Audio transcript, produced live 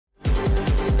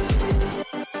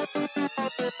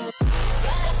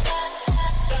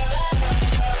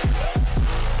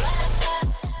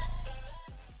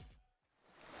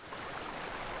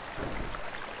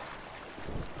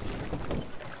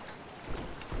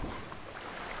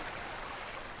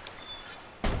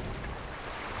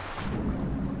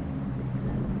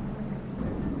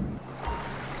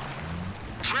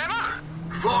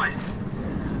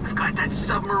got that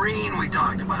submarine we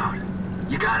talked about.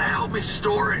 You gotta help me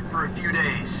store it for a few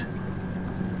days.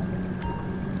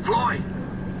 Floyd,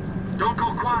 don't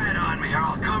go quiet on me or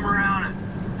I'll come around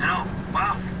and I'll...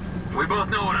 Well, we both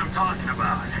know what I'm talking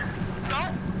about.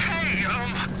 Okay, all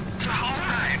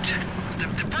right.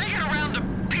 Bring it around to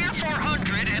Pier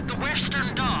 400 at the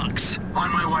Western Docks. On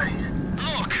my way.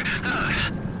 Look,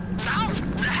 I'll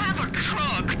have a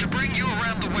truck to bring you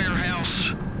around the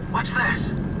warehouse. What's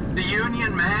this? The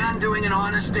union man doing an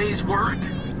honest day's work?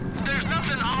 There's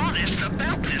nothing honest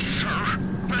about this, sir.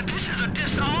 But this is a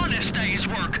dishonest day's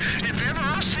work, if ever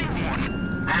I've seen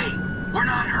one. Hey, we're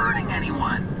not hurting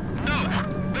anyone. No.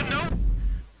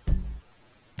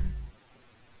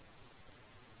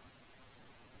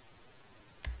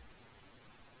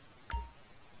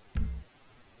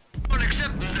 Well,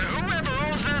 except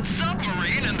whoever owns that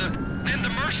submarine and the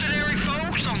mercenary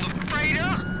folks on the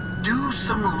freighter. Do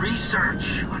some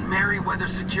research on Merryweather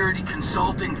Security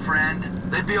Consulting, friend.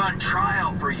 They'd be on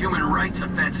trial for human rights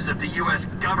offenses if the U.S.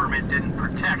 government didn't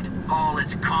protect all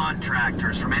its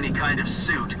contractors from any kind of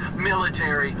suit,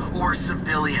 military or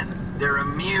civilian. They're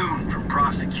immune from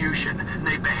prosecution, and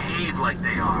they behave like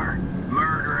they are.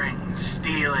 Murdering,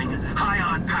 stealing, high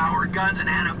on power guns and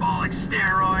anabolic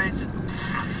steroids.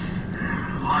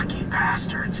 Lucky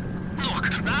bastards.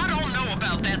 Look, I don't know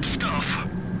about that stuff.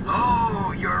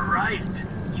 Oh, you're right.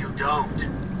 You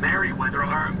don't. Merryweather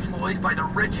are employed by the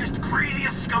richest,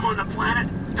 greediest scum on the planet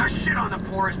to shit on the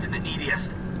poorest and the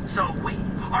neediest. So we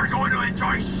are going to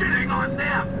enjoy shitting on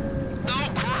them.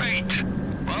 Oh, great.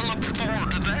 I look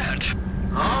forward to that.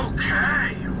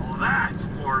 Okay, well that's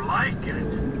more like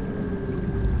it.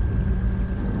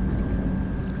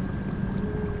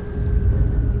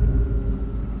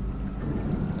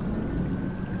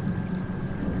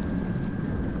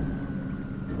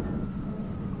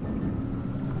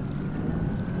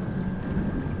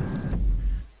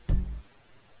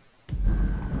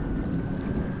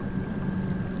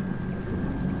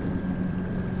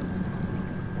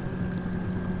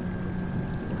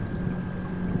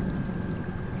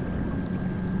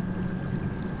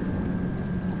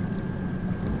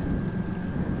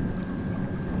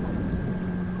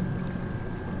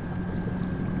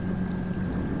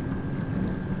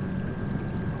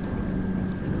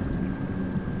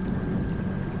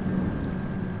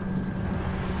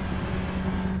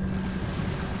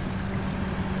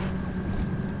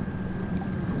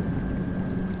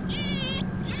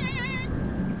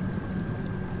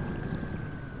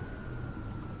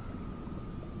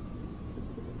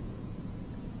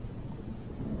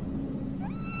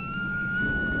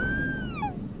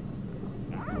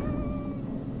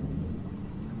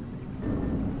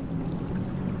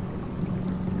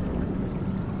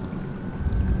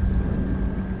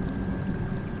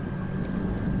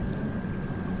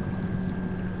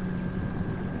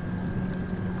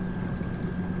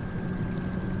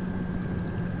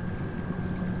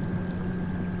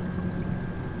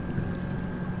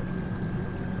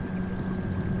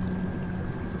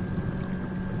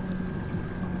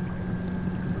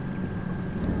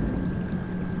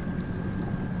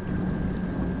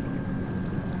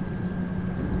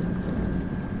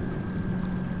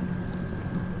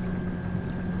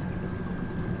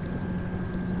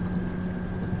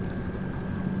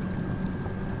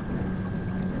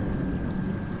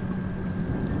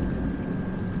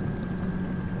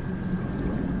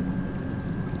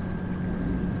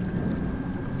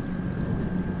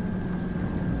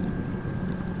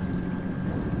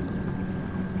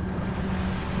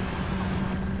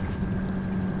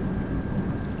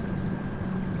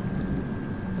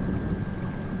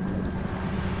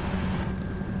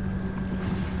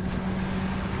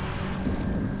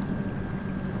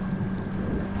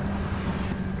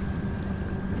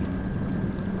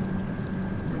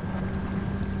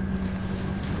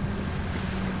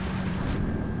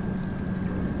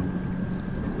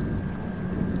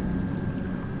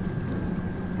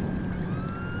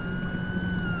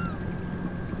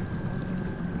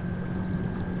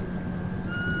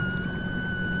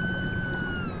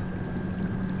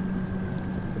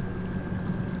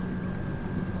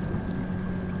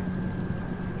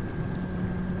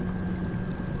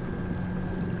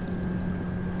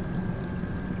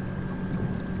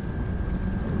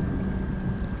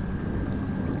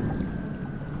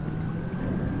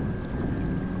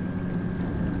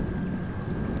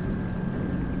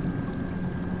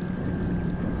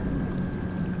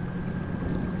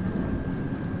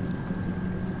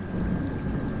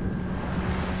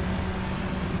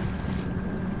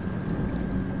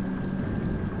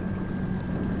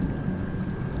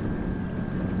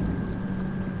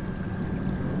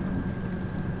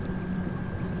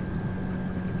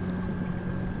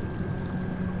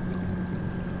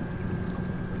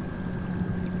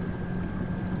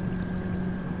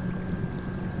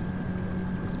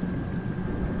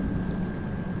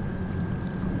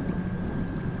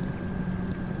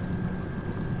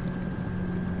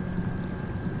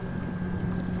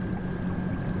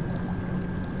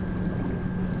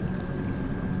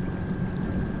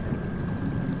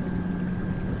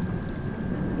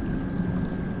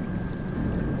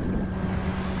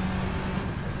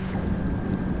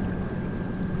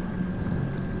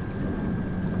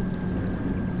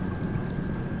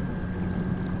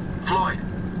 Floyd,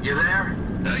 you there?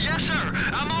 Yes, sir.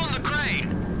 I'm on the crane.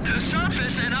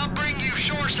 Surface and I'll bring you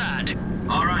shoreside.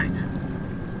 All right.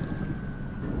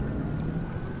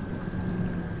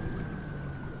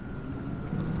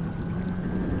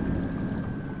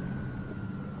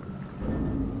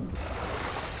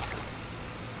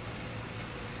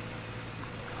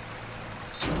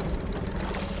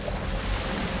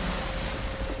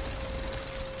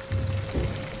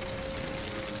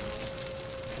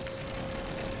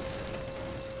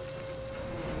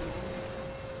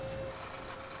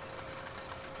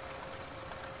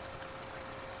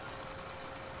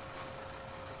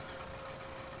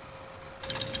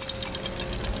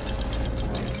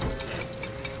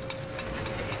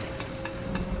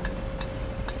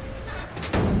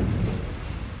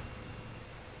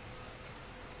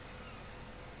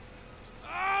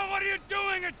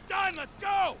 It's done! Let's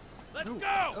go! Let's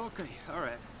go! Okay, all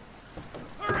right.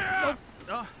 Hurry up!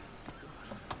 Oh. All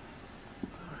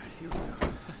right, here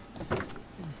we go.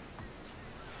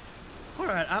 All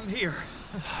right, I'm here.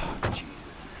 Oh, gee.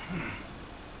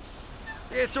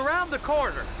 It's around the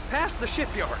corner, past the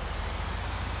shipyards.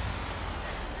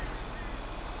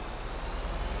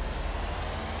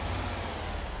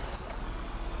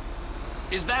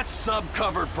 Is that sub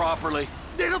covered properly?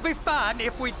 It'll be fine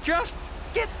if we just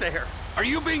get there. Are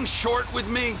you being short with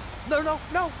me? No,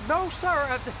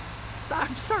 sir.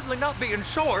 I'm certainly not being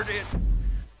short.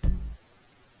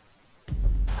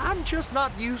 I'm just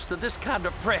not used to this kind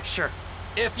of pressure.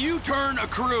 If you turn a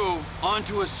crew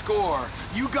onto a score,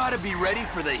 you gotta be ready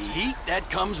for the heat that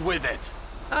comes with it.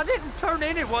 I didn't turn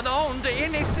anyone on to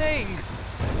anything.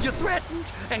 You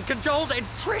threatened and cajoled and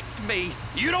tricked me.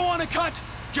 You don't want to cut?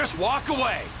 Just walk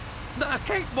away. I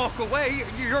can't walk away.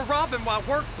 You're robbing my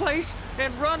workplace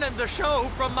and running the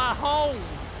show from my home.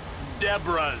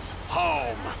 Deborah's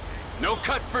home. No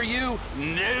cut for you,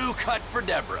 no cut for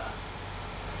Deborah.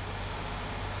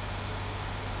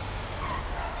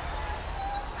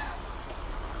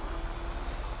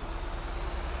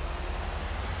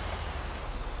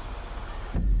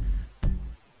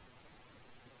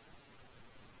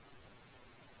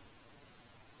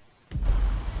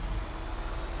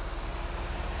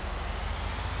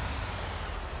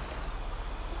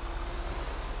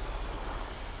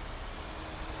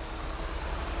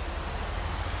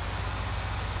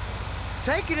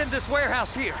 Take it in this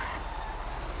warehouse here.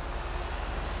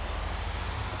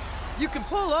 You can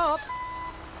pull up.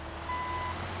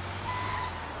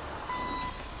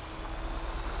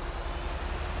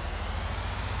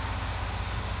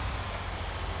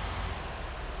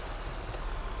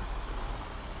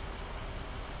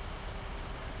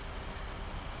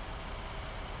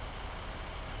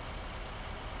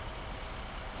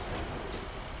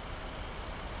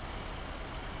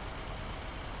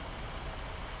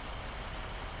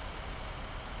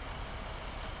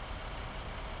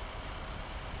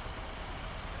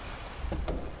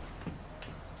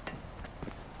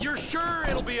 You're sure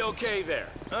it'll be okay there?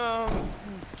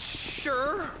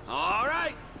 Sure. All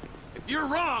right. If you're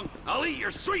wrong, I'll eat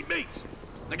your sweet meats.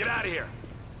 Now get out of here.